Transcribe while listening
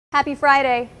Happy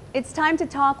Friday. It's time to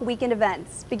talk weekend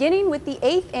events, beginning with the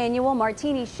 8th annual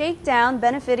Martini Shakedown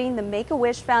benefiting the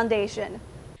Make-A-Wish Foundation.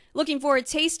 Looking for a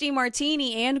tasty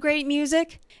martini and great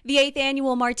music? The 8th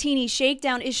annual Martini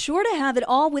Shakedown is sure to have it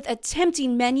all with a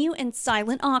tempting menu and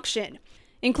silent auction.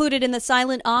 Included in the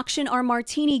silent auction are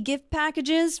martini gift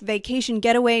packages, vacation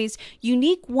getaways,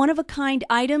 unique one-of-a-kind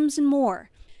items, and more.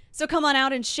 So come on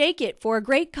out and shake it for a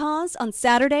great cause on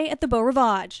Saturday at the Beau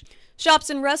Rivage.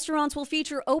 Shops and restaurants will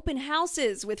feature open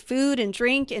houses with food and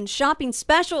drink and shopping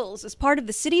specials as part of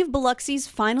the City of Biloxi's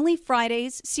Finally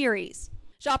Fridays series.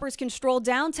 Shoppers can stroll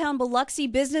downtown Biloxi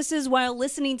businesses while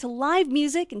listening to live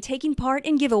music and taking part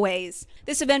in giveaways.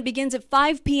 This event begins at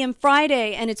 5 p.m.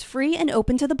 Friday and it's free and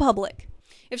open to the public.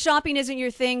 If shopping isn't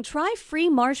your thing, try free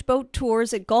marsh boat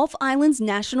tours at Gulf Island's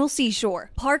National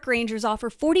Seashore. Park rangers offer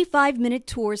 45-minute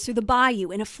tours through the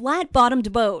bayou in a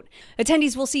flat-bottomed boat.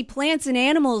 Attendees will see plants and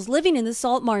animals living in the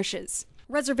salt marshes.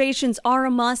 Reservations are a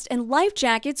must and life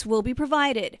jackets will be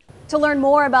provided. To learn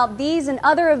more about these and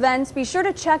other events, be sure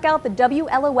to check out the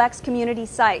WLOX community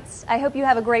sites. I hope you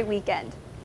have a great weekend.